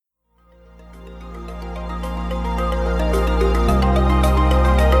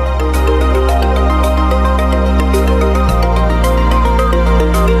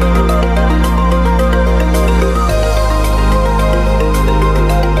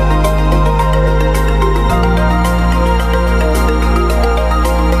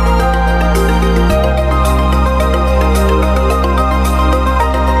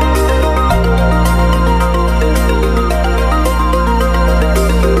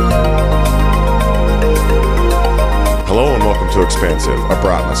So Expansive, a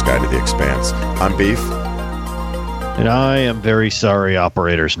broadless guide to the expanse. I'm Beef. And I am very sorry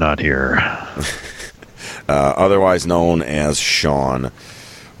operator's not here. Otherwise known as Sean.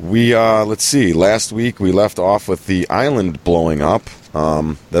 We, let's see, last week we left off with the island blowing up.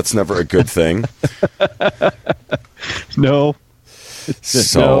 That's never a good thing. No.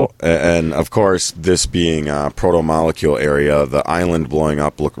 So, and of course, this being a proto-molecule area, the island blowing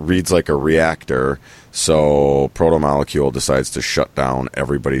up reads like a reactor. So, proto-molecule decides to shut down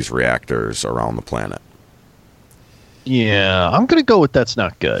everybody's reactors around the planet. Yeah, I'm going to go with that's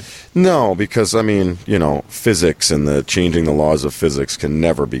not good. No, because, I mean, you know, physics and the changing the laws of physics can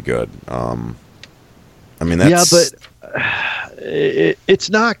never be good. I mean, that's... Yeah, but it's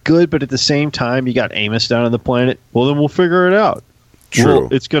not good, but at the same time, you got Amos down on the planet. Well, then we'll figure it out. True.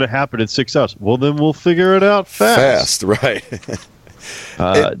 Well, it's going to happen in 6 hours. Well, then we'll figure it out fast. Right.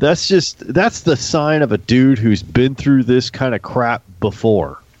 That's the sign of a dude who's been through this kind of crap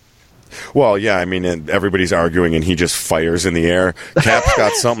before. Well, yeah, I mean, and everybody's arguing, and he just fires in the air. Cap's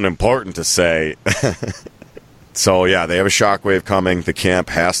got something important to say. So, yeah, they have a shockwave coming. The camp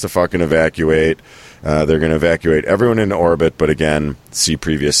has to fucking evacuate. They're going to evacuate everyone into orbit, but again, see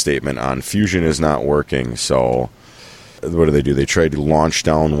previous statement on fusion is not working. So, what do? They tried to launch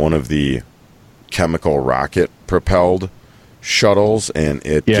down one of the chemical rocket-propelled shuttles, and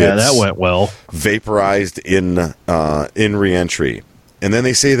it gets that went well. Vaporized in re-entry. And then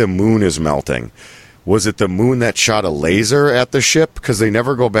they say the moon is melting. Was it the moon that shot a laser at the ship? Because they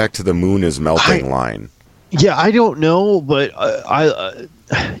never go back to the moon is melting line. Yeah, I don't know, but I'm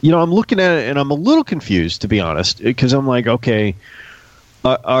looking at it and I'm a little confused, to be honest, because I'm like, okay,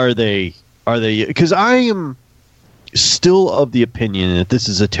 are they? Because I am still of the opinion that this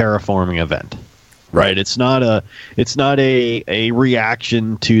is a terraforming event. Right. It's not a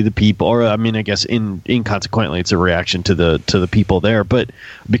reaction to the people, or I mean, I guess inconsequently, it's a reaction to the people there, but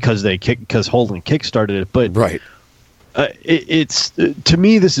because Holden kickstarted it. But right. It's to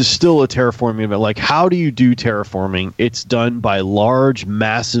me, this is still a terraforming event. Like, how do you do terraforming? It's done by large,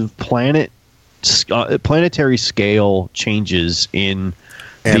 massive planetary scale changes in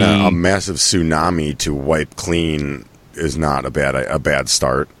a massive tsunami to wipe clean is not a bad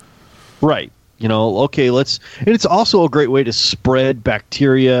start. Right. You know, okay, and it's also a great way to spread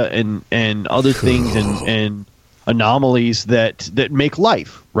bacteria and other things and anomalies that make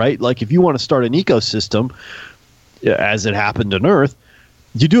life, right? Like, if you want to start an ecosystem, as it happened on Earth,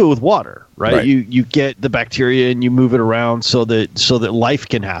 you do it with water, right? You get the bacteria and you move it around so that life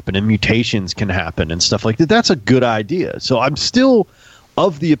can happen and mutations can happen and stuff like that. That's a good idea. So I'm still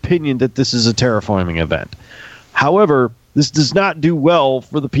of the opinion that this is a terraforming event. However, this does not do well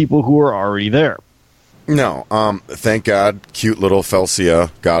for the people who are already there. No. Thank God, cute little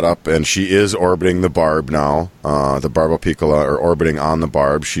Felsia got up, and she is orbiting the Barb now. The Barbopicola are orbiting on the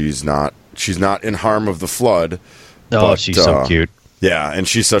Barb. She's not in harm of the flood. Oh, but, she's so cute. Yeah, and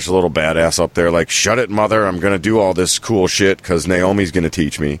she's such a little badass up there. Like, shut it, mother. I'm going to do all this cool shit because Naomi's going to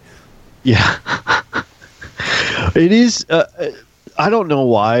teach me. Yeah. It is... I don't know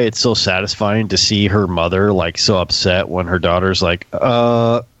why it's so satisfying to see her mother like so upset when her daughter's like,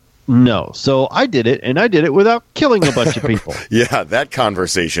 no. So I did it, and I did it without killing a bunch of people. Yeah, that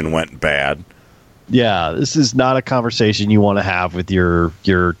conversation went bad. Yeah, this is not a conversation you want to have with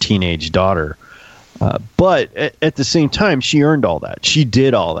your teenage daughter. But at the same time, she earned all that. She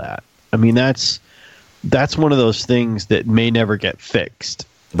did all that. I mean, that's one of those things that may never get fixed.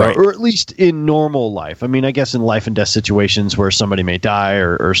 Right. Or at least in normal life. I mean, I guess in life and death situations where somebody may die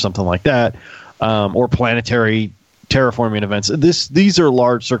or something like that, or planetary terraforming events. These are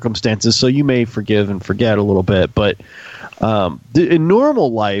large circumstances, so you may forgive and forget a little bit. But in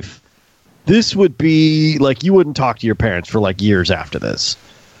normal life, this would be like you wouldn't talk to your parents for like years after this.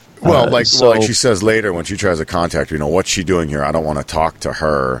 Well, like she says later when she tries to contact her, what's she doing here? I don't want to talk to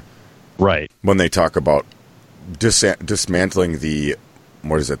her. Right. When they talk about dismantling the...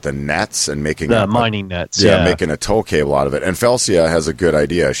 What is it? The nets and making the mining nets. Yeah, making a tow cable out of it. And Felsia has a good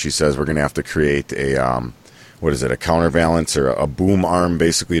idea. She says we're going to have to create a a counterbalance or a boom arm,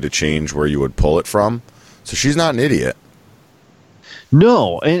 basically, to change where you would pull it from. So she's not an idiot.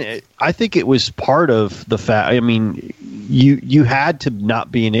 No, and I think it was part of the fact. I mean, you had to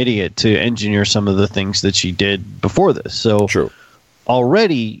not be an idiot to engineer some of the things that she did before this. So true.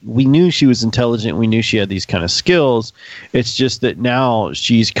 Already, we knew she was intelligent. We knew she had these kind of skills. It's just that now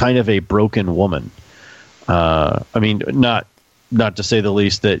she's kind of a broken woman. I mean, not to say the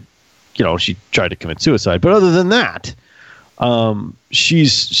least that she tried to commit suicide, but other than that,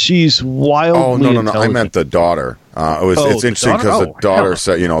 She's wildly. Oh, no. I intelligent. meant the daughter. It's interesting because the daughter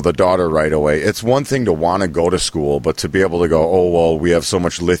said, the daughter right away. It's one thing to want to go to school, but to be able to go, oh, well, we have so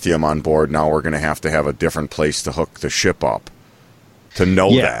much lithium on board. Now we're going to have a different place to hook the ship up. To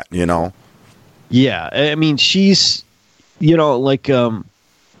know that, Yeah. I mean, she's, the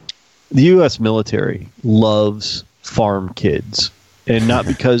U.S. military loves farm kids, and not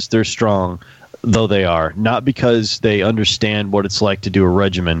because they're strong, though they are, not because they understand what it's like to do a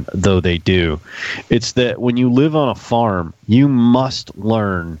regimen, though they do. It's that when you live on a farm, you must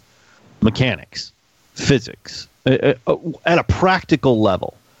learn mechanics, physics, at a practical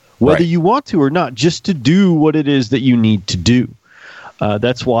level, whether you want to or not, just to do what it is that you need to do.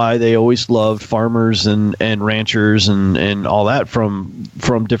 That's why they always loved farmers and ranchers and all that from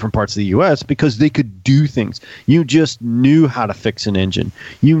different parts of the U.S. because they could do things. You just knew how to fix an engine.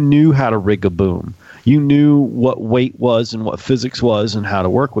 You knew how to rig a boom. You knew what weight was and what physics was and how to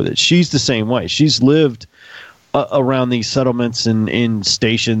work with it. She's the same way. She's lived around these settlements and in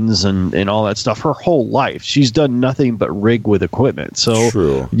stations and all that stuff her whole life. She's done nothing but rig with equipment. So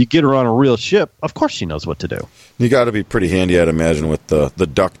True. You get her on a real ship, of course she knows what to do. You got to be pretty handy, I'd imagine, with the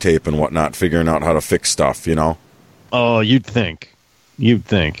duct tape and whatnot, figuring out how to fix stuff, Oh, you'd think. Yeah,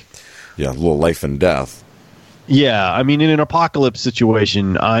 a little life and death. Yeah, I mean, in an apocalypse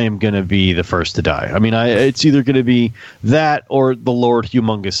situation, I am going to be the first to die. I mean, it's either going to be that or the Lord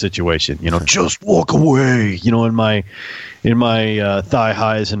Humongous situation. Just walk away. In my thigh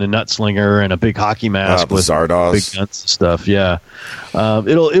highs and a nut slinger and a big hockey mask with Zardoz. big guns and stuff. Yeah,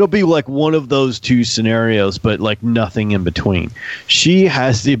 it'll be like one of those two scenarios, but like nothing in between. She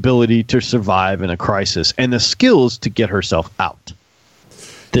has the ability to survive in a crisis and the skills to get herself out.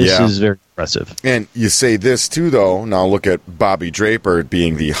 This is very impressive. And you say this, too, though. Now look at Bobby Draper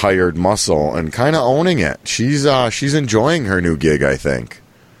being the hired muscle and kind of owning it. She's enjoying her new gig, I think.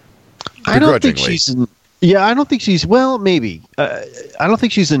 I don't think she's... I don't think she's... Well, maybe. I don't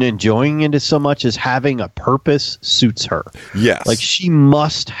think she's enjoying it as so much as having a purpose suits her. Yes. Like, she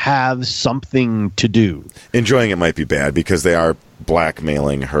must have something to do. Enjoying it might be bad because they are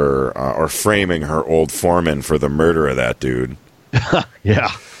blackmailing her or framing her old foreman for the murder of that dude.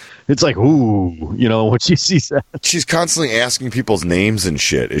 Yeah. It's like, ooh, when she sees that. She's constantly asking people's names and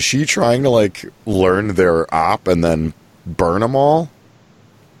shit. Is she trying to, learn their op and then burn them all?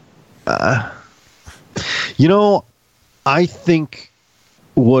 I think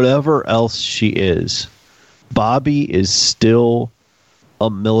whatever else she is, Bobby is still a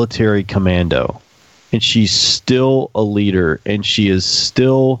military commando. And she's still a leader. And she's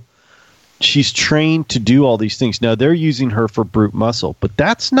trained to do all these things. Now, they're using her for brute muscle, but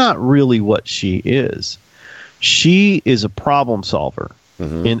that's not really what she is. She is a problem solver.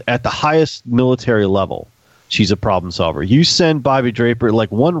 Mm-hmm. At the highest military level, she's a problem solver. You send Bobby Draper,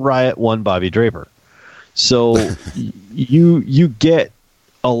 like one riot, one Bobby Draper. So you get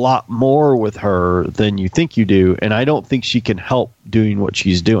a lot more with her than you think you do, and I don't think she can help doing what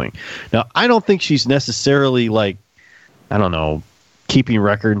she's doing. Now, I don't think she's necessarily keeping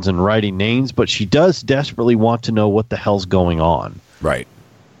records and writing names, but she does desperately want to know what the hell's going on. Right.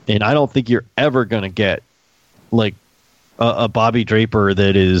 And I don't think you're ever going to get a Bobby Draper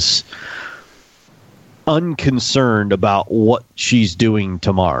that is unconcerned about what she's doing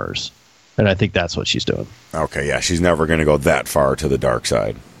to Mars. And I think that's what she's doing. Okay, yeah, she's never going to go that far to the dark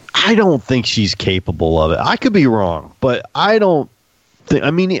side. I don't think she's capable of it. I could be wrong, but I don't think... I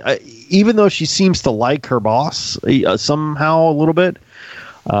mean, even though she seems to like her boss somehow a little bit,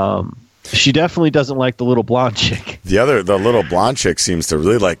 she definitely doesn't like the little blonde chick. The little blonde chick seems to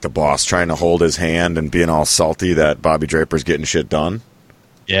really like the boss, trying to hold his hand and being all salty that Bobby Draper's getting shit done.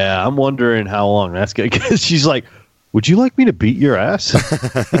 Yeah, I'm wondering how long that's going to... Because she's like, would you like me to beat your ass?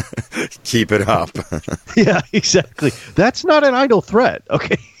 Keep it up. Yeah, exactly. That's not an idle threat,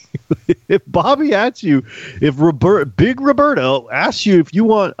 okay? If Bobby asks you, if Big Roberto asks you if you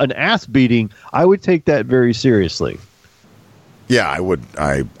want an ass beating, I would take that very seriously. Yeah, I would.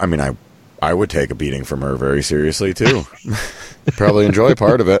 I would take a beating from her very seriously too. Probably enjoy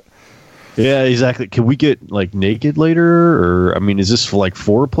part of it. Yeah, exactly. Can we get naked later, or is this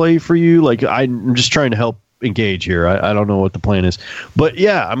foreplay for you? I'm just trying to help engage here. I don't know what the plan is, but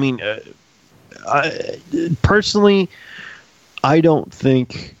yeah, personally, I don't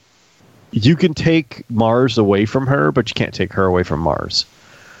think you can take Mars away from her, but you can't take her away from Mars.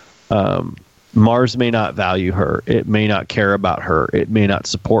 Mars may not value her. It may not care about her. It may not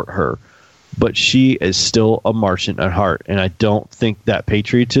support her, but she is still a Martian at heart. And I don't think that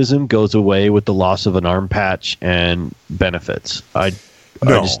patriotism goes away with the loss of an arm patch and benefits.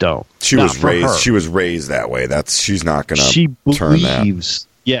 I just don't. She Not was for raised. her. She was raised that way. She's not going She to turn that. believes.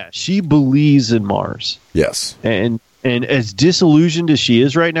 Yeah, she believes in Mars. Yes. And as disillusioned as she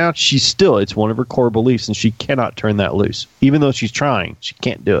is right now, it's one of her core beliefs, and she cannot turn that loose. Even though she's trying, she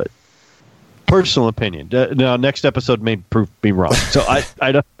can't do it. Personal opinion. Now, next episode may prove me wrong. So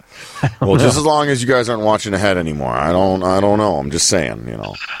I don't. Well, just as long as you guys aren't watching ahead anymore, I don't know. I'm just saying,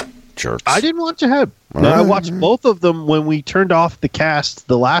 jerks. I didn't watch ahead. All I right. watched both of them when we turned off the cast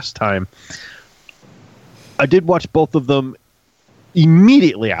the last time. I did watch both of them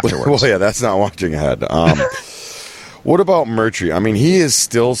immediately afterwards. Well, yeah, that's not watching ahead. What about Murtry? I mean, he is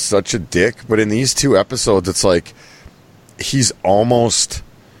still such a dick, but in these 2 episodes, it's like he's almost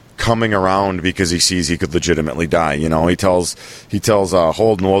coming around because he sees he could legitimately die. He tells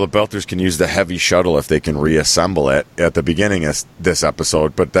Holden, well, the Belters can use the heavy shuttle if they can reassemble it at the beginning of this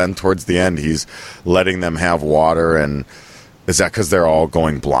episode, but then towards the end, he's letting them have water. And is that because they're all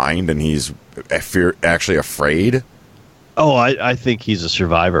going blind and he's actually afraid? Oh, I think he's a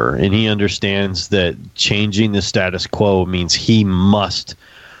survivor, and he understands that changing the status quo means he must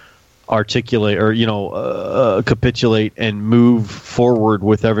articulate or capitulate and move forward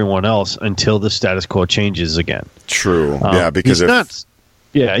with everyone else until the status quo changes again. True. Yeah, because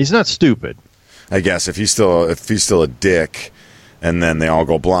he's not stupid. I guess if he's still a dick, and then they all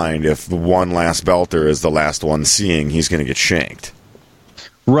go blind, if the one last Belter is the last one seeing, he's going to get shanked.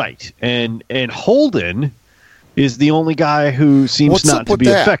 Right, and Holden is the only guy who seems not to be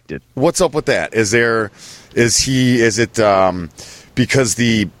affected. What's up with that? Is it because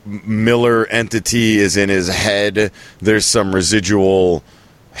the Miller entity is in his head, there's some residual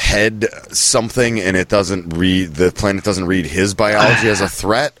head something, and the planet doesn't read his biology as a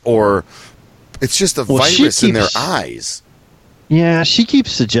threat, or it's just a virus in their eyes? Yeah, she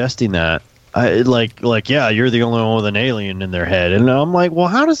keeps suggesting that. Yeah, you're the only one with an alien in their head, and I'm like, well,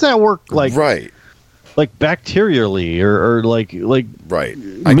 how does that work? Right. Like bacterially, or like right.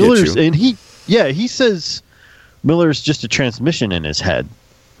 I Miller's, get you. and he says Miller's just a transmission in his head,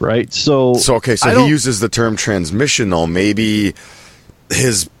 right? So he uses the term transmission, though. Maybe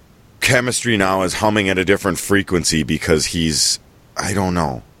his chemistry now is humming at a different frequency because I don't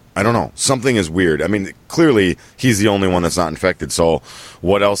know. Something is weird. I mean, clearly he's the only one that's not infected. So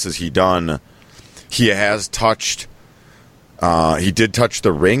what else has he done? He has touched. He did touch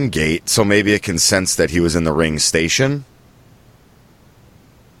the ring gate, so maybe it can sense that he was in the ring station.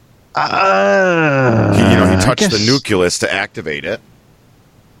 He touched the nucleus to activate it.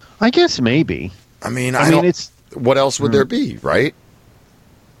 I guess maybe. I mean, it's what else would there be, right?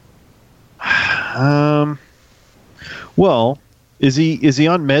 Well, is he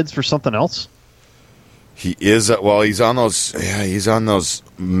on meds for something else? He is. Well, he's on those. Yeah, he's on those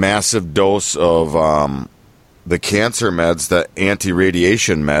massive dose of the cancer meds, the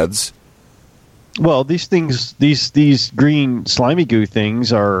anti-radiation meds. Well, these things, these green slimy goo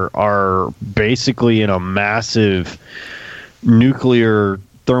things are basically in a massive nuclear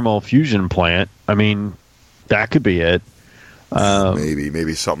thermal fusion plant. I mean, that could be it.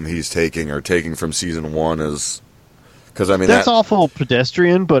 Maybe something he's taking from season 1 is because I mean that's awful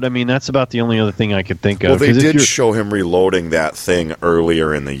pedestrian, but I mean that's about the only other thing I could think of. Well, they did show him reloading that thing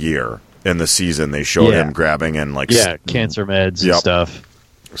earlier in the year. In the season, they showed him grabbing and cancer meds and stuff.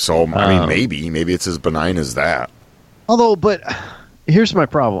 So I mean, maybe it's as benign as that. Although, but here's my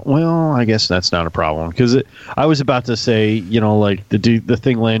problem. Well, I guess that's not a problem because I was about to say, the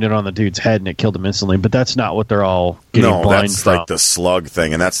thing landed on the dude's head and it killed him instantly. But that's not what they're all getting blind that's from. like the slug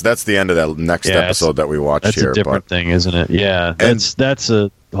thing, and that's the end of that next episode that we watched. That's a different thing, isn't it? Yeah, that's a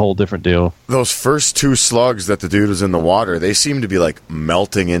whole different deal. Those first 2 slugs that the dude was in the water, they seem to be like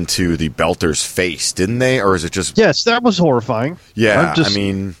melting into the Belter's face, didn't they? Or is it just? Yes, that was horrifying. Yeah, I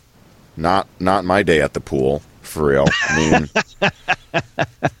mean, not my day at the pool. For real. I mean,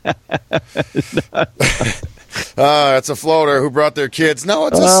 it's a floater who brought their kids. No,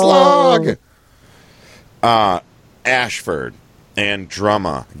 it's a slug. Ashford and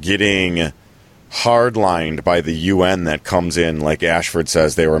Drumma getting hardlined by the UN that comes in. Like Ashford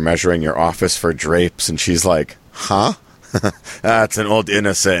says, they were measuring your office for drapes, and she's like, huh? That's an old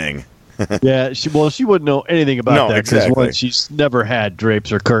Inna saying. Yeah, she wouldn't know anything about that because exactly. one, she's never had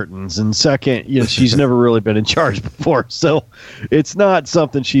drapes or curtains, and second, she's never really been in charge before, so it's not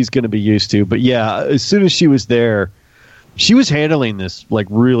something she's going to be used to. But yeah, as soon as she was there, she was handling this like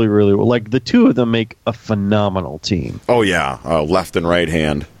really, really well. Like the two of them make a phenomenal team. Oh yeah, left and right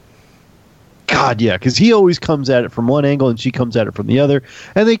hand. God, yeah, because he always comes at it from one angle and she comes at it from the other,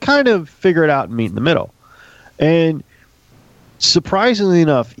 and they kind of figure it out and meet in the middle. And surprisingly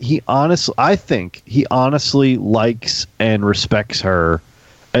enough, I think he honestly likes and respects her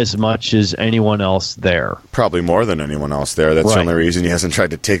as much as anyone else there. Probably more than anyone else there. That's Right. the only reason he hasn't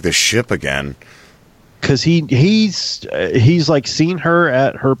tried to take the ship again. Because he's like seen her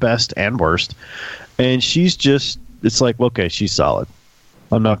at her best and worst, and she's just, it's like, okay, she's solid.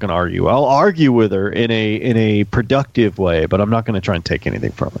 I'm not going to argue. I'll argue with her in a productive way, but I'm not going to try and take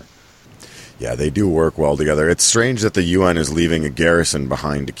anything from her. Yeah, they do work well together. It's strange that the UN is leaving a garrison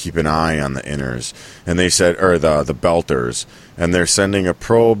behind to keep an eye on the Inners, and they said, or the Belters, and they're sending a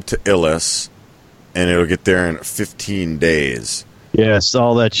probe to Illis, and it'll get there in 15 days. Yes,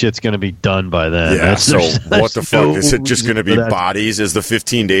 all that shit's going to be done by then. Yeah, so what the fuck? no Is it just going to be reason for that. bodies? Is the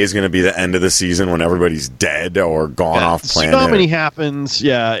 15 days going to be the end of the season when everybody's dead or gone off planet? Tsunami happens,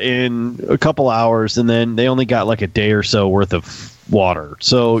 in a couple hours, and then they only got like a day or so worth of water.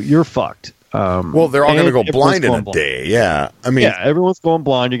 So you're fucked. Well, they're all going to go blind in a day. Yeah. I mean, everyone's going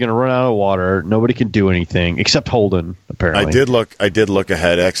blind. You're going to run out of water. Nobody can do anything except Holden, apparently. I did look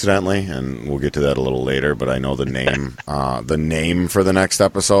ahead accidentally, and we'll get to that a little later, but I know the name the name for the next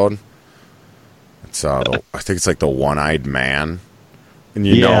episode. It's I think it's like the One-Eyed Man. And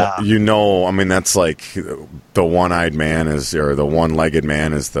you know, I mean, that's like the One-Eyed Man or the One-Legged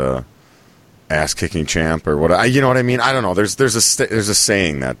Man is the ass-kicking champ or what? You know what I mean? I don't know. There's a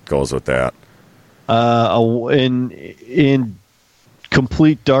saying that goes with that. In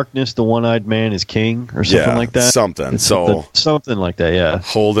complete darkness, the One-Eyed Man is king, or something like that. Something. Something like that. Yeah.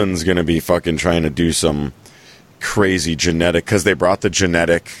 Holden's gonna be fucking trying to do some crazy genetic, because they brought the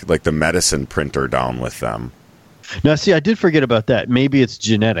genetic, like the medicine printer down with them. Now, see, I did forget about that. Maybe it's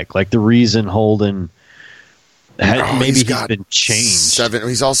genetic, like the reason Holden. Maybe he's been changed.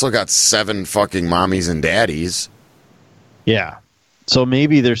 He's also got 7 fucking mommies and daddies. Yeah. So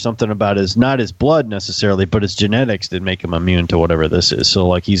maybe there's something about not his blood necessarily, but his genetics that make him immune to whatever this is. So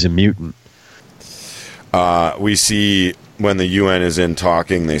like he's a mutant. We see when the UN is in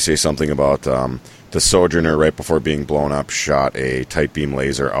talking, they say something about the Sojourner right before being blown up shot a tight beam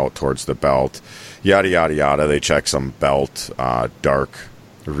laser out towards the belt. Yada, yada, yada. They check some belt dark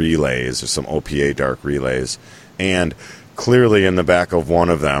relays or some OPA dark relays. And clearly in the back of one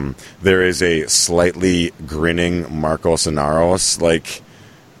of them, there is a slightly grinning Marcos Inaros. Like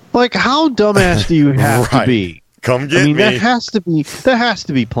how dumbass do you have to be? Come get me. That has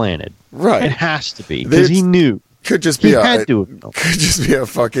to be planted. Right. It has to be, because he knew. Could just be could just be a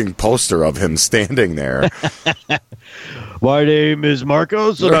fucking poster of him standing there. My name is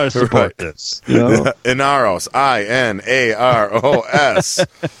Marcos, and I support this. You know? Inaros, Inaros.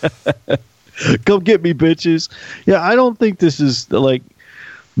 Come get me, bitches. Yeah, I don't think this is like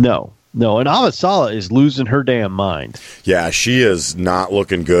no. And Avasarala is losing her damn mind. Yeah, she is not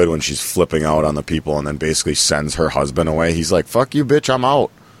looking good when she's flipping out on the people and then basically sends her husband away. He's like, "Fuck you, bitch, I'm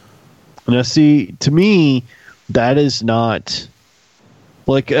out." Now, see, to me, that is not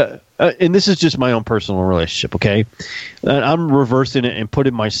like, and this is just my own personal relationship, okay? And I'm reversing it and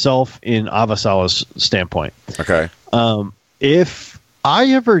putting myself in Avasarala's standpoint. Okay. If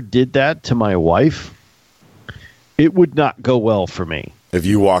I ever did that to my wife, it would not go well for me. If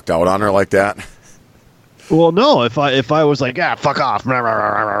you walked out on her like that? Well, no. If I was like, fuck off,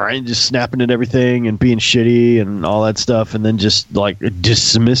 and just snapping at everything and being shitty and all that stuff, and then just like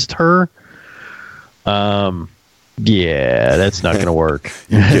dismissed her, yeah, that's not going to work.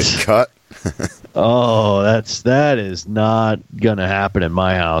 You get cut. Oh, that is not going to happen in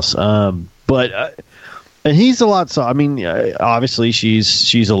my house. But and he's a lot. So I mean, obviously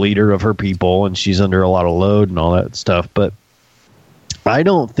she's a leader of her people, and she's under a lot of load and all that stuff. But I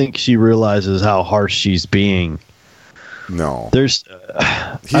don't think she realizes how harsh she's being. No,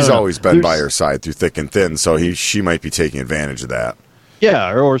 he's always been by her side through thick and thin, so she might be taking advantage of that.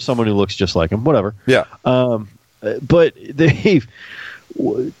 Yeah, or someone who looks just like him, whatever. Yeah. But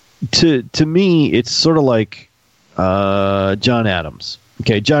to me, it's sort of like John Adams.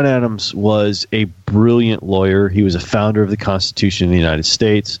 Okay, John Adams was a brilliant lawyer. He was a founder of the Constitution of the United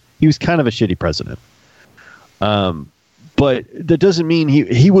States. He was kind of a shitty president. But that doesn't mean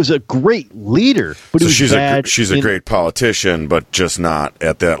he was a great leader. But so she's a great politician, but just not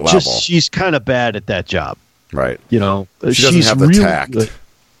at that level. She's kind of bad at that job. Right. You know, she doesn't have the tact.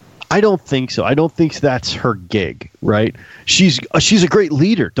 I don't think so. I don't think that's her gig. Right. She's a great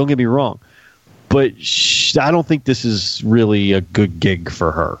leader. Don't get me wrong. But I don't think this is really a good gig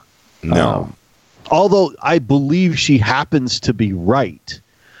for her. No. Although I believe she happens to be right.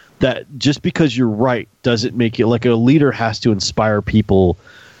 That just because you're right doesn't make you, like, a leader has to inspire people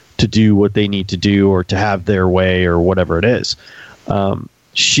to do what they need to do or to have their way or whatever it is.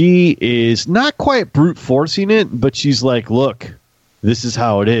 she is not quite brute forcing it, but she's like, look, this is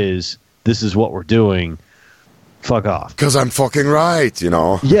how it is. This is what we're doing. Fuck off. Because I'm fucking right, you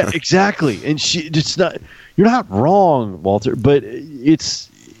know? Yeah, exactly. And you're not wrong, Walter, but it's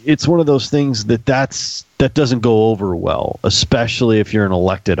one of those things that doesn't go over well, especially if you're an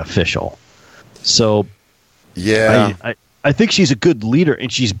elected official. So yeah, I think she's a good leader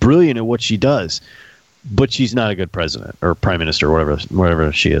and she's brilliant at what she does, but she's not a good president or prime minister or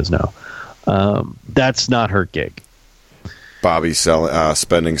whatever she is now. That's not her gig. Bobby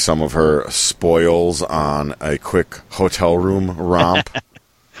spending some of her spoils on a quick hotel room romp.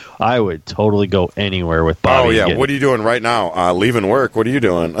 I would totally go anywhere with Bobby. Oh, yeah. What are you doing right now? Leaving work. What are you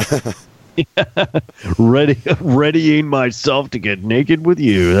doing? Readying myself to get naked with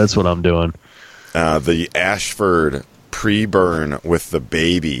you. That's what I'm doing. The Ashford pre-burn with the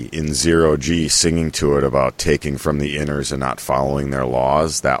baby in Zero G singing to it about taking from the inners and not following their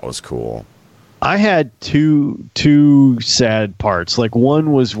laws. That was cool. I had two sad parts. Like,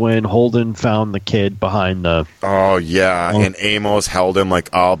 one was when Holden found the kid behind the... Oh, yeah. And Amos held him like,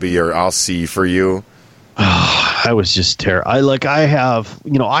 I'll see for you. I was just terrible. I have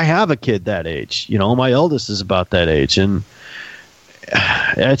a kid that age. My eldest is about that age. And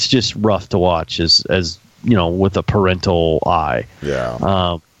it's just rough to watch as with a parental eye.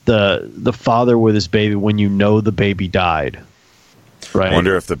 Yeah. The father with his baby when the baby died. Right. I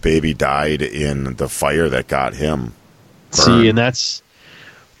wonder if the baby died in the fire that got him burned. See, and that's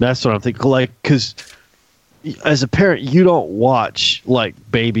what I'm thinking. Like, because as a parent, you don't watch like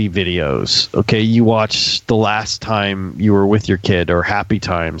baby videos. Okay, you watch the last time you were with your kid or happy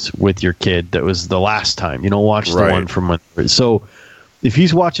times with your kid. That was the last time. You don't watch the one from when. So, if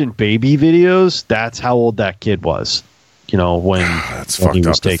he's watching baby videos, that's how old that kid was. When that's when fucked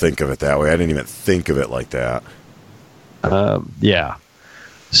up to think of it that way. I didn't even think of it like that. Yeah.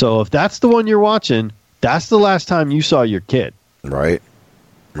 So if that's the one you're watching, that's the last time you saw your kid. Right.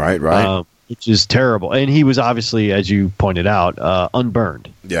 Which is terrible. And he was obviously, as you pointed out, unburned.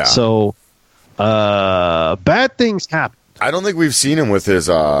 Yeah. So bad things happen. I don't think we've seen him with his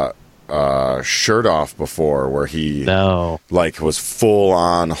shirt off before, where he was full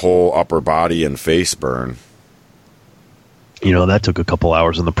on whole upper body and face burn. That took a couple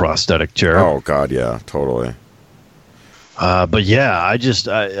hours in the prosthetic chair. Oh God, yeah, totally. But yeah,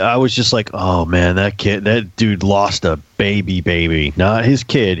 I was just like, oh man, that dude lost a baby, not his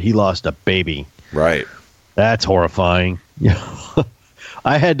kid. He lost a baby. Right. That's horrifying.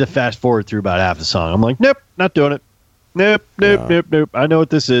 I had to fast forward through about half the song. I'm like, nope, not doing it. Nope. I know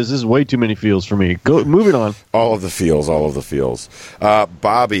what this is. This is way too many feels for me. Moving on. All of the feels.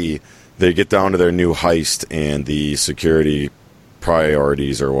 Bobby, they get down to their new heist and the security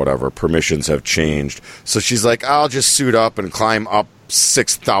priorities or whatever permissions have changed, so she's like, I'll just suit up and climb up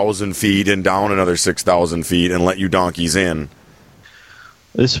 6,000 feet and down another 6,000 feet and let you donkeys in.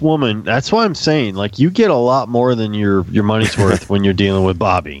 This woman, that's why I'm saying, like, you get a lot more than your money's worth when you're dealing with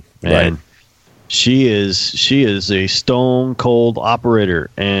Bobby. And right. she is a stone cold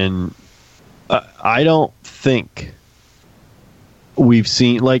operator, and I don't think we've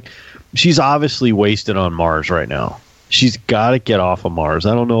seen, like, she's obviously wasted on Mars right now. She's got to get off of Mars.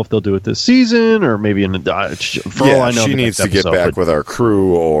 I don't know if they'll do it this season or maybe in the. All I know, she needs to get back with our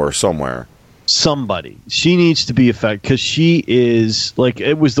crew or somewhere. Somebody. She needs to be effective because she is like,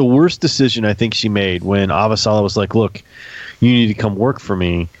 it was the worst decision I think she made when Avasarala was like, look, you need to come work for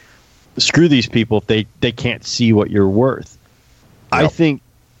me. Screw these people if they can't see what you're worth. Yep. I think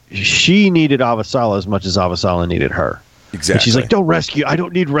she needed Avasarala as much as Avasarala needed her. Exactly. And she's like, don't rescue. I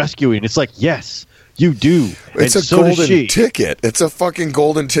don't need rescuing. It's like, yes. You do. It's a golden ticket. It's a fucking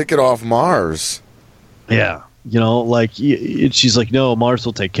golden ticket off Mars. Yeah. She's like, no, Mars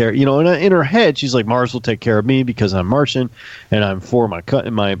will take care. And in her head, she's like, Mars will take care of me because I'm Martian and I'm for my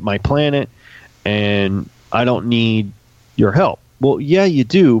planet and I don't need your help. Well, yeah, you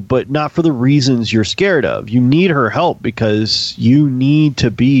do, but not for the reasons you're scared of. You need her help because you need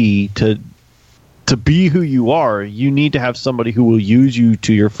to be who you are. You need to have somebody who will use you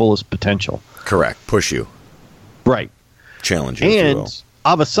to your fullest potential. Correct. Push you. Right. Challenge you. And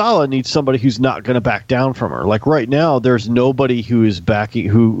Avasarala needs somebody who's not going to back down from her. Like right now, there's nobody who is backing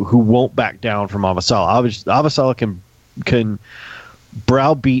who won't back down from Avasarala. Avasarala can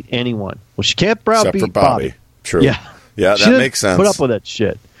browbeat anyone. Well, she can't browbeat except for Bobby. True. Yeah. Yeah, that makes sense. Put up with that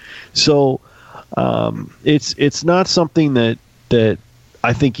shit. So it's not something that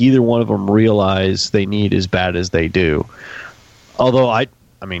I think either one of them realize they need as bad as they do. Although I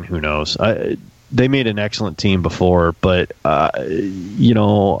mean, who knows? They made an excellent team before, but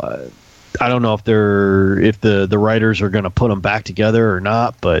I don't know if the writers are going to put them back together or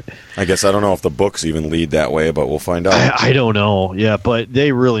not, but I guess I don't know if the books even lead that way, but we'll find out. I don't know. Yeah, but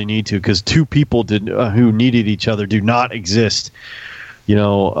they really need to, because two people who needed each other do not exist,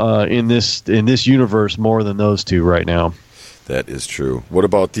 in this universe more than those two right now. That is true. What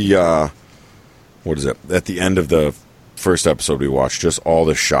about the what is it? At the end of the first episode we watched, just all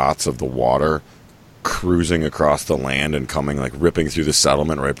the shots of the water cruising across the land and coming, like, ripping through the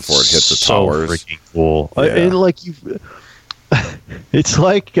settlement right before it hit the towers. So freaking cool. Yeah. And like it's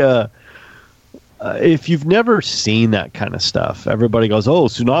like if you've never seen that kind of stuff, everybody goes, "Oh,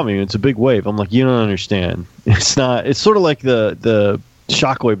 tsunami, it's a big wave." I'm like, you don't understand. It's not. It's sort of like the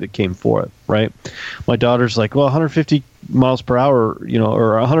shockwave that came for it, right? My daughter's like, "Well, 150 miles per hour,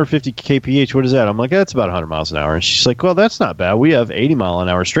 or 150 kph. What is that?" I'm like, "That's about 100 miles an hour." And she's like, "Well, that's not bad. We have 80 mile an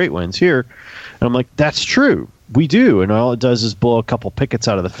hour straight winds here." And I'm like, "That's true. We do." And all it does is blow a couple pickets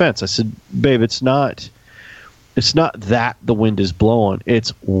out of the fence. I said, "Babe, it's not that the wind is blowing.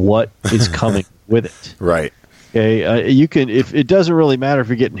 It's what is coming with it." Right. Okay. You can, if it doesn't really matter if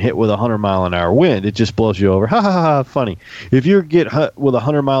you're getting hit with a 100 mile an hour wind, it just blows you over. Ha ha ha. Funny. If you get hit with a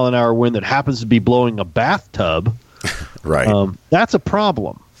 100 mile an hour wind that happens to be blowing a bathtub, right. That's a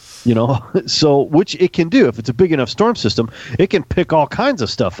problem. So which it can do. If it's a big enough storm system, it can pick all kinds of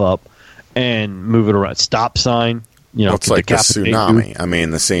stuff up and move it around. Stop sign. It's like a tsunami. I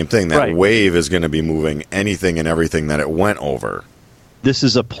mean, the same thing. That wave is going to be moving anything and everything that it went over. This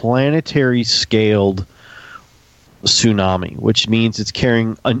is a planetary scaled tsunami, which means it's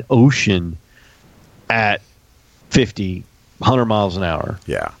carrying an ocean at 50, 100 miles an hour.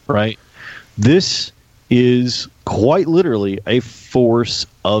 Yeah. Right? This is quite literally a force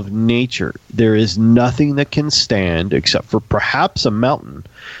of nature. There is nothing that can stand, except for perhaps a mountain,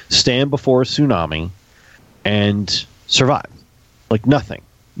 stand before a tsunami and survive. Like nothing.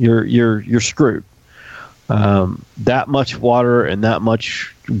 You're screwed. That much water and that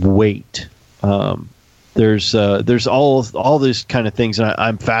much weight. There's all these kind of things, and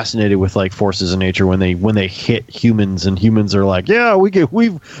I'm fascinated with, like, forces in nature when they hit humans, and humans are like, "Yeah,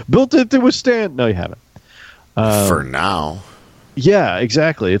 we've built it to withstand." No, you haven't. For now. Yeah,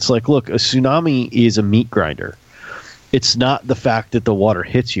 exactly. It's like, look, a tsunami is a meat grinder. It's not the fact that the water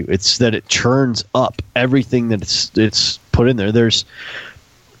hits you; it's that it churns up everything that it's put in there. There's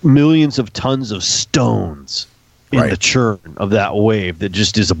millions of tons of stones in the churn of that wave that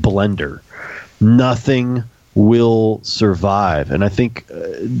just is a blender. Nothing will survive, and I think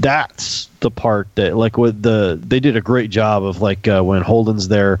that's the part that, like, they did a great job of, like, when Holden's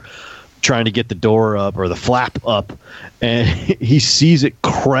there trying to get the door up or the flap up, and he sees it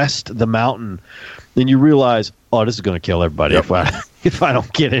crest the mountain, then you realize, oh, this is going to kill everybody if I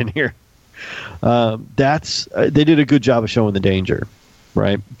don't get in here. They did a good job of showing the danger.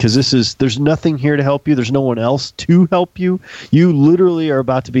 Right? Because there's nothing here to help you. There's no one else to help you. You literally are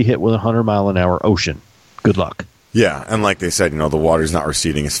about to be hit with a 100 mile an hour ocean. Good luck. Yeah. And like they said, the water's not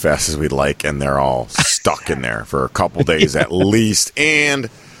receding as fast as we'd like, and they're all stuck in there for a couple days at least. And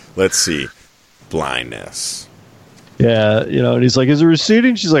let's see, blindness. Yeah. And he's like, "Is it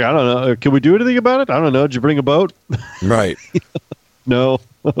receding?" She's like, "I don't know. Can we do anything about it? I don't know. Did you bring a boat?" Right. No.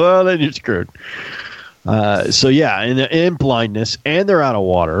 Well, then you're screwed. So yeah, and blindness, and they're out of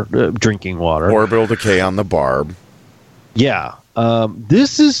water, drinking water. Orbital decay on the barb. Yeah,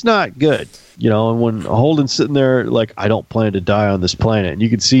 this is not good. And when Holden's sitting there, like, "I don't plan to die on this planet," and you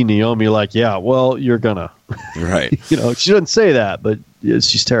can see Naomi like, "Yeah, well, you're gonna." Right. She doesn't say that, but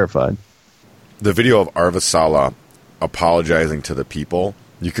she's terrified. The video of Avasarala apologizing to the people,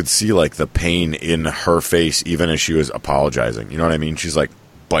 you could see, like, the pain in her face even as she was apologizing. You know what I mean? She's like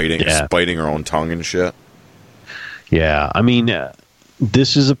biting her own tongue and shit. Yeah, I mean,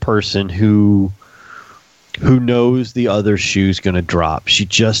 this is a person who knows the other shoe's going to drop. She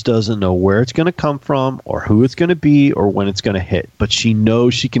just doesn't know where it's going to come from or who it's going to be or when it's going to hit, but she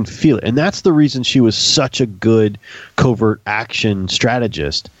knows, she can feel it. And that's the reason she was such a good covert action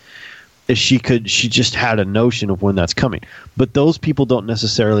strategist, is she just had a notion of when that's coming. But those people don't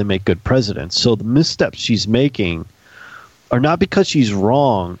necessarily make good presidents. So the missteps she's making are not because she's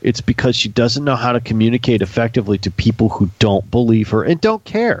wrong. It's because she doesn't know how to communicate effectively to people who don't believe her and don't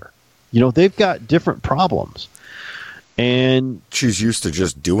care. They've got different problems. And she's used to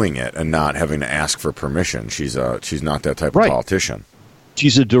just doing it and not having to ask for permission. She's not that type of politician.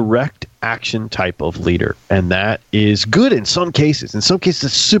 She's a direct action type of leader, and that is good in some cases. In some cases,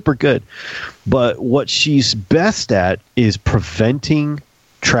 it's super good. But what she's best at is preventing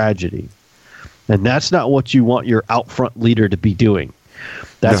tragedy. And that's not what you want your out front leader to be doing.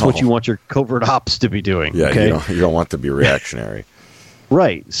 That's what you want your covert ops to be doing. Yeah, okay? you don't want to be reactionary.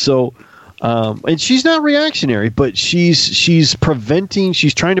 Right. So And she's not reactionary, but she's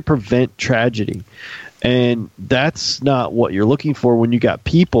trying to prevent tragedy. And that's not what you're looking for when you got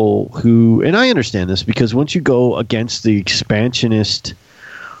people who, and I understand this because once you go against the expansionist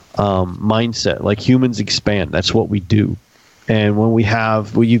mindset, like humans expand, that's what we do. And when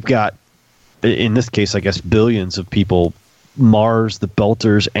you've got, in this case, I guess, billions of people, Mars, the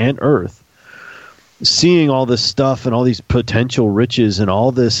Belters, and Earth, seeing all this stuff and all these potential riches and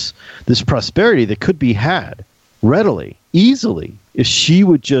all this prosperity that could be had readily, easily, if she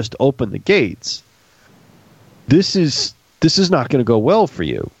would just open the gates. This is not going to go well for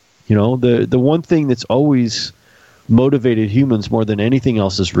you. You know, the one thing that's always motivated humans more than anything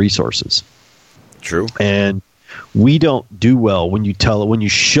else is resources. True. And we don't do well when you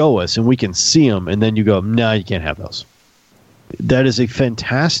show us and we can see them, and then you go, no, you can't have those. That is a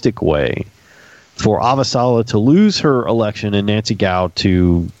fantastic way for Avasarala to lose her election and Nancy Gao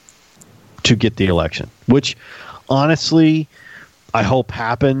to get the election, which honestly I hope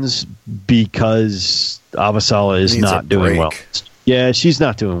happens because Avasarala is not doing well. Yeah, she's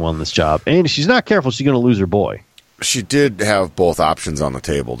not doing well in this job. And if she's not careful, she's going to lose her boy. She did have both options on the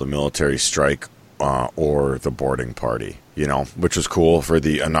table, the military strike or the boarding party, you know, which was cool for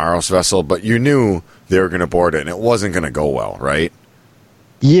the Inaros vessel, but you knew they were going to board it and it wasn't going to go well, right?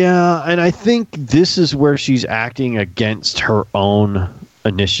 Yeah, and I think this is where she's acting against her own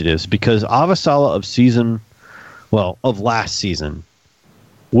initiatives because Avasarala of last season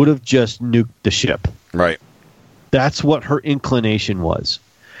would have just nuked the ship. Right. That's what her inclination was.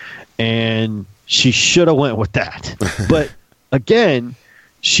 And she should have went with that. But again,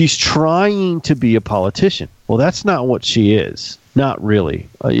 she's trying to be a politician. Well, that's not what she is. Not really.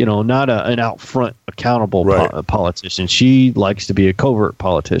 Not an out front, accountable politician. She likes to be a covert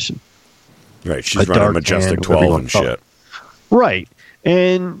politician. Right. She's running Majestic 12 and shit. Right.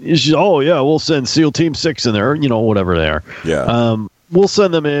 And she's, we'll send SEAL Team 6 in there, whatever they are. Yeah. We'll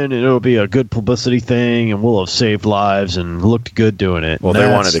send them in, and it'll be a good publicity thing, and we'll have saved lives and looked good doing it. Well, they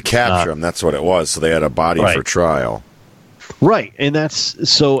wanted to capture him. That's what it was. So they had a body for trial. Right. And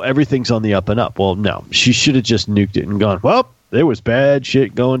so everything's on the up and up. Well, no. She should have just nuked it and gone, well, there was bad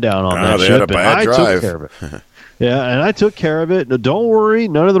shit going down on that ship. Had a bad drive. I took care of it. Yeah, and I took care of it. Now, don't worry,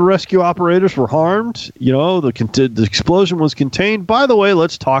 none of the rescue operators were harmed. The explosion was contained. By the way,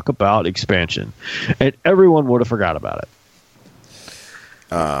 let's talk about expansion. And everyone would have forgot about it.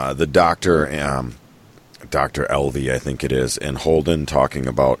 The doctor, Dr. Elvie, I think it is, and Holden talking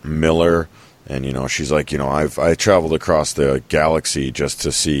about Miller. And, she's like, I traveled across the galaxy just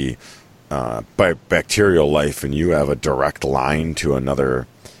to see bacterial life, and you have a direct line to another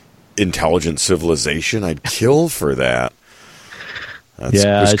intelligent civilization. I'd kill for that. It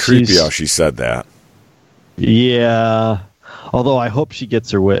was creepy how she said that. Yeah. Although I hope she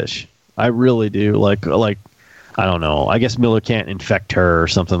gets her wish. I really do. Like I don't know. I guess Miller can't infect her or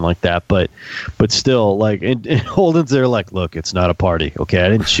something like that, but still, and Holden's there like, look, it's not a party. Okay, I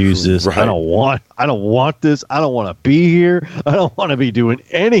didn't choose this. Right. I don't want this. I don't want to be here. I don't want to be doing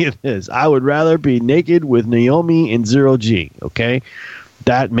any of this. I would rather be naked with Naomi and Zero G. Okay,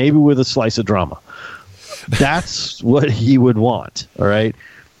 that maybe with a slice of drama. That's what he would want. All right,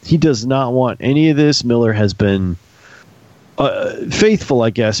 he does not want any of this. Miller has been faithful, I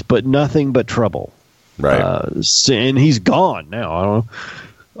guess, but nothing but trouble. Right. And he's gone now. I don't know.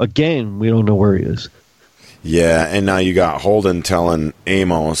 Again, we don't know where he is. Yeah, and now you got Holden telling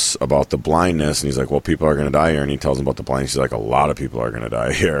Amos about the blindness, and he's like, well, people are going to die here. And he tells him about the blindness. He's like, a lot of people are going to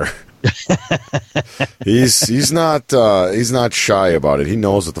die here. He's not shy about it. He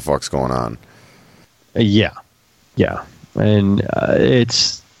knows what the fuck's going on. Yeah. And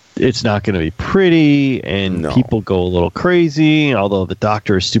it's not going to be pretty, and people go a little crazy. Although the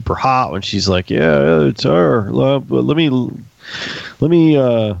doctor is super hot when she's like, "Yeah, it's her. Let me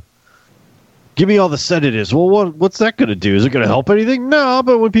give me all the sedatives." Well, what's that going to do? Is it going to help anything? No,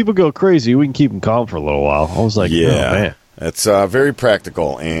 but when people go crazy, we can keep them calm for a little while. I was like, "Yeah, oh, man. It's very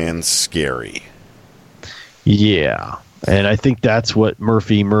practical and scary." Yeah, and I think that's what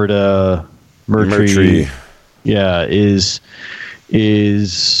Murtry,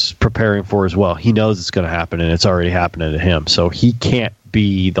 is preparing for as well. He knows it's going to happen, and it's already happening to him, so he can't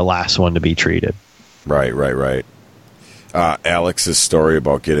be the last one to be treated. Right. Alex's story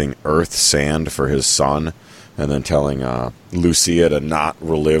about getting earth sand for his son, and then telling Lucia to not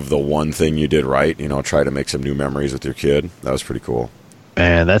relive the one thing you did right, try to make some new memories with your kid. That was pretty cool.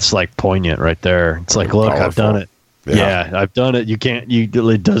 Man, that's poignant right there. It's like, look, powerful. I've done it. Yeah, I've done it.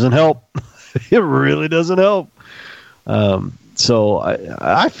 It doesn't help. It really doesn't help. So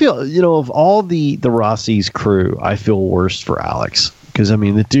I feel, of all the Rossi's crew, I feel worst for Alex because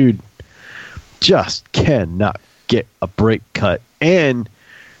the dude, just cannot get a break cut. And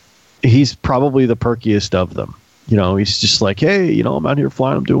he's probably the perkiest of them. He's just like, hey, I'm out here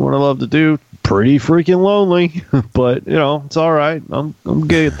flying. I'm doing what I love to do. Pretty freaking lonely, but it's all right. I'm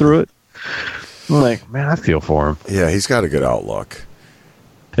getting through it. I'm like, man, I feel for him. Yeah, he's got a good outlook.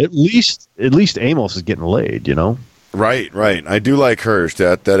 At least Amos is getting laid, Right. I do like her.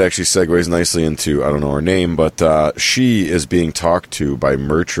 That actually segues nicely into, I don't know her name, but she is being talked to by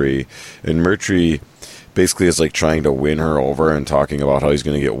Murtry, and Murtry basically is like trying to win her over and talking about how he's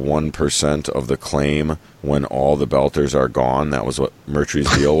going to get 1% of the claim when all the belters are gone. That was what Murtry's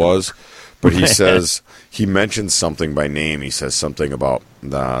deal was. But he says, he mentions something by name. He says something about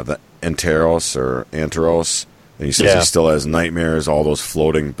the Anteros, and he says he still has nightmares, all those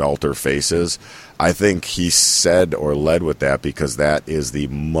floating belter faces. I think he said or led with that because that is the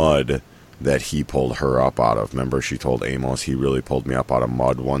mud that he pulled her up out of. Remember, she told Amos, he really pulled me up out of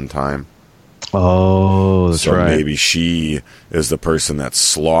mud one time. Oh, that's right. So maybe she is the person that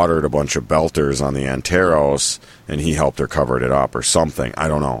slaughtered a bunch of belters on the Anteros, and he helped her cover it up or something. I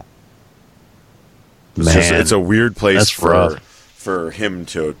don't know. It's a weird place for him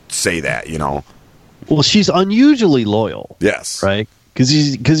to say that, Well, she's unusually loyal. Yes. Right? Because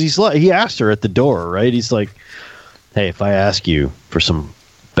he asked her at the door, right? He's like, hey, if I ask you for some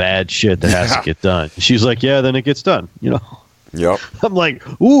bad shit that has to get done. She's like, yeah, then it gets done, Yep. I'm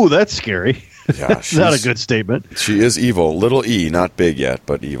like, ooh, that's scary. Yeah, that's not a good statement. She is evil. Little E, not big yet,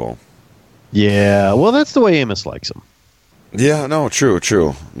 but evil. Yeah, well, that's the way Amos likes him. Yeah, no, true.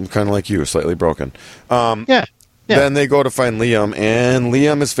 I'm kind of like you, slightly broken. Yeah. Then they go to find Liam, and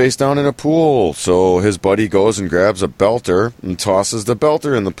Liam is face down in a pool. So his buddy goes and grabs a belter and tosses the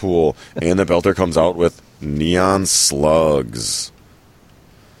belter in the pool. And the belter comes out with neon slugs.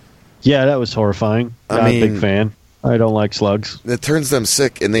 Yeah, that was horrifying. Not a big fan. I don't like slugs. It turns them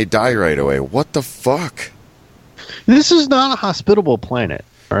sick, and they die right away. What the fuck? This is not a hospitable planet,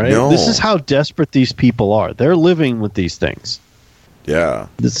 all right? No. This is how desperate these people are. They're living with these things. Yeah.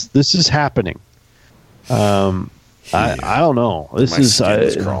 This is happening. I don't know. My skin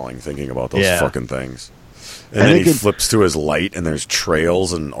is crawling thinking about those fucking things. And then he flips to his light, and there's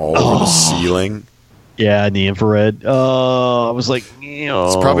trails and all over the ceiling. Yeah, in the infrared. I was like,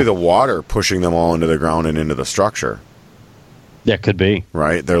 It's probably the water pushing them all into the ground and into the structure. That could be.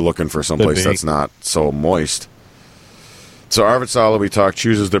 Right? They're looking for someplace that's not so moist. So Arvidsala, we talk,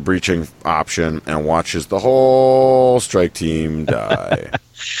 chooses the breaching option and watches the whole strike team die.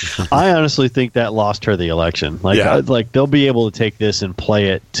 I honestly think that lost her the election. Like they'll be able to take this and play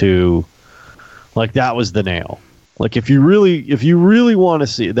it to, like, that was the nail. Like, if you really want to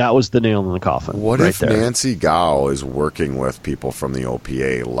see it, that was the nail in the coffin. What right if there. Nancy Gao is working with people from the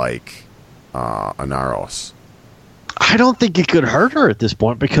OPA like Anaros? I don't think it could hurt her at this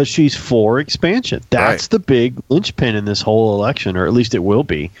point because she's for expansion. That's the big linchpin in this whole election, or at least it will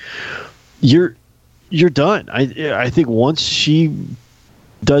be. You're done. I think once she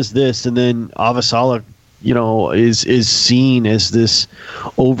does this, and then Avasala, is seen as this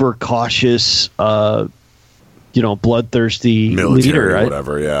overcautious, bloodthirsty military leader, right?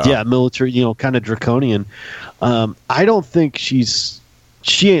 Whatever, yeah. Yeah, military, kind of draconian. I don't think she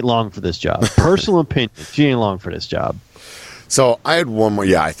ain't long for this job. Personal opinion, she ain't long for this job. So I had one more.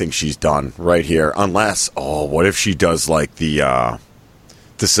 Yeah, I think she's done right here. Unless, what if she does like the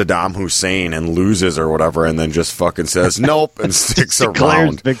Saddam Hussein and loses or whatever, and then just fucking says nope and sticks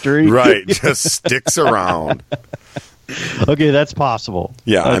around. Victory, right? Just sticks around. Okay, that's possible.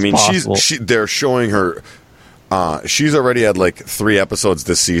 Yeah, that's possible. They're showing her. She's already had like 3 episodes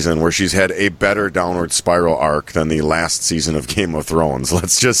this season where she's had a better downward spiral arc than the last season of Game of Thrones.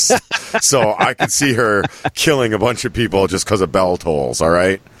 So I could see her killing a bunch of people just because of bell tolls. All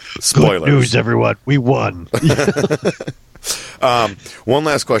right, spoilers. Good news, everyone. We won. One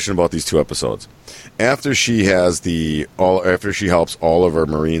last question about these 2 episodes. After she helps all of her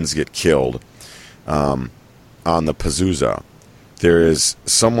Marines get killed on the Pazuzu. There is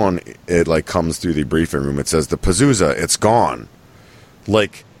someone, it like comes through the briefing room. It says, the Pazuzu, it's gone.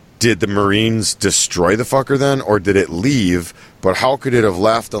 Like, did the Marines destroy the fucker then, or did it leave? But how could it have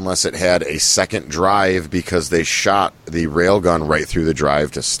left unless it had a second drive because they shot the railgun right through the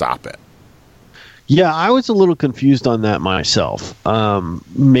drive to stop it? Yeah, I was a little confused on that myself.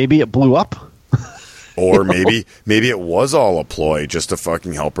 Maybe it blew up. Or maybe it was all a ploy just to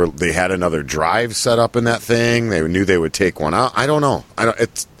fucking help her. They had another drive set up in that thing. They knew they would take one out. I don't know.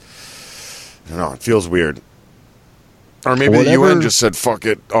 It feels weird. Or maybe the UN just said, "Fuck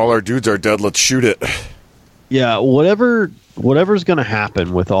it, all our dudes are dead. Let's shoot it." Yeah, whatever's going to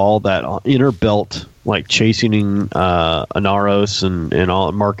happen with all that inner belt, like chasing Anaros and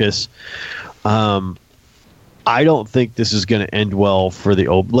all Marcus. I don't think this is going to end well for the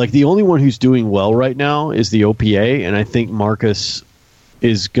the only one who's doing well right now is the OPA, and I think Marcus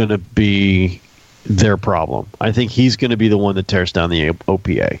is going to be their problem. I think he's going to be the one that tears down the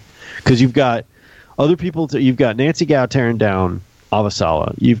OPA, because you've got other people. You've got Nancy Gao tearing down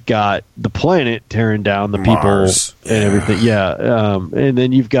Avasarala. You've got the planet tearing down the people and everything. Yeah, and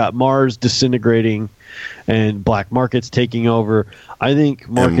then you've got Mars disintegrating and black markets taking over. I think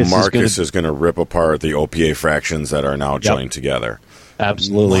Marcus is going to rip apart the OPA fractions that are now joined together.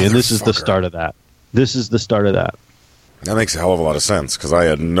 Absolutely, and this is the start of that. This is the start of that. That makes a hell of a lot of sense, because I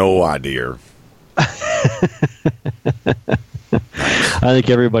had no idea. I think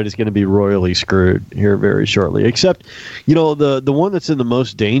everybody's going to be royally screwed here very shortly. Except, the one that's in the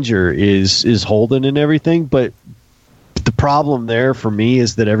most danger is Holden and everything. But the problem there for me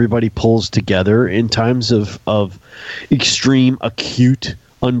is that everybody pulls together in times of extreme, acute,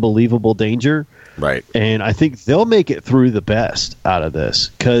 unbelievable danger. Right. And I think they'll make it through the best out of this,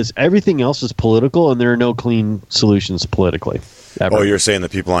 because everything else is political and there are no clean solutions politically. Ever. Oh, you're saying the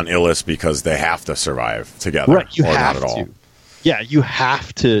people on Illis because they have to survive together, right? You have not at all. To. Yeah, you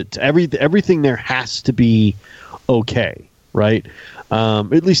have to. Everything there has to be okay, right?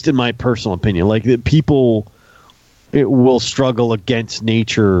 At least in my personal opinion, people will struggle against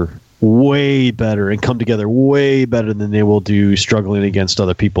nature way better and come together way better than they will do struggling against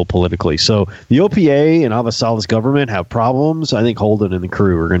other people politically. So the OPA and Avasarala's government have problems. I think Holden and the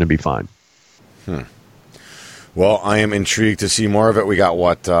crew are going to be fine. Well, I am intrigued to see more of it. We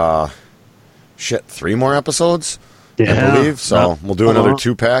got 3 more episodes, I believe. So we'll do another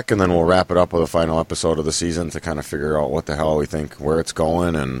 2-pack, and then we'll wrap it up with a final episode of the season to kind of figure out what the hell we think, where it's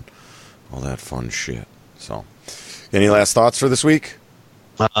going, and all that fun shit. So, any last thoughts for this week?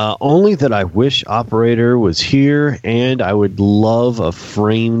 Only that I wish Operator was here, and I would love a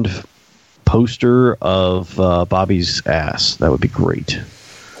framed poster of Bobby's ass. That would be great.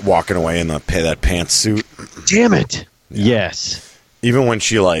 Walking away in that pantsuit. Damn it. Yeah. Yes. Even when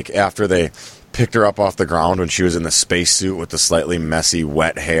she, after they picked her up off the ground, when she was in the spacesuit with the slightly messy,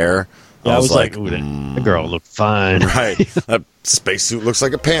 wet hair, I was like, ooh, that girl looked fine. Right. That spacesuit looks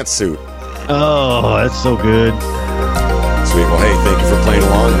like a pantsuit. Oh, that's so good. Sweet. Well, hey, thank you for playing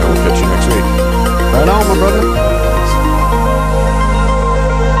along, and we'll catch you next week. Right on, my brother.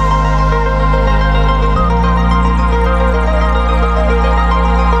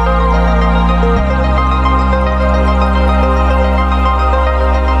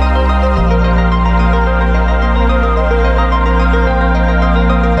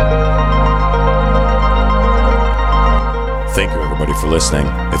 Thank you, everybody, for listening.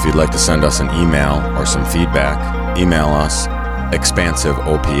 If you'd like to send us an email or some feedback, email us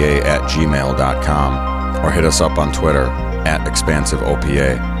expansiveopa@gmail.com or hit us up on Twitter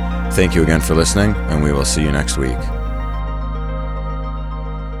 @expansiveopa. Thank you again for listening, and we will see you next week.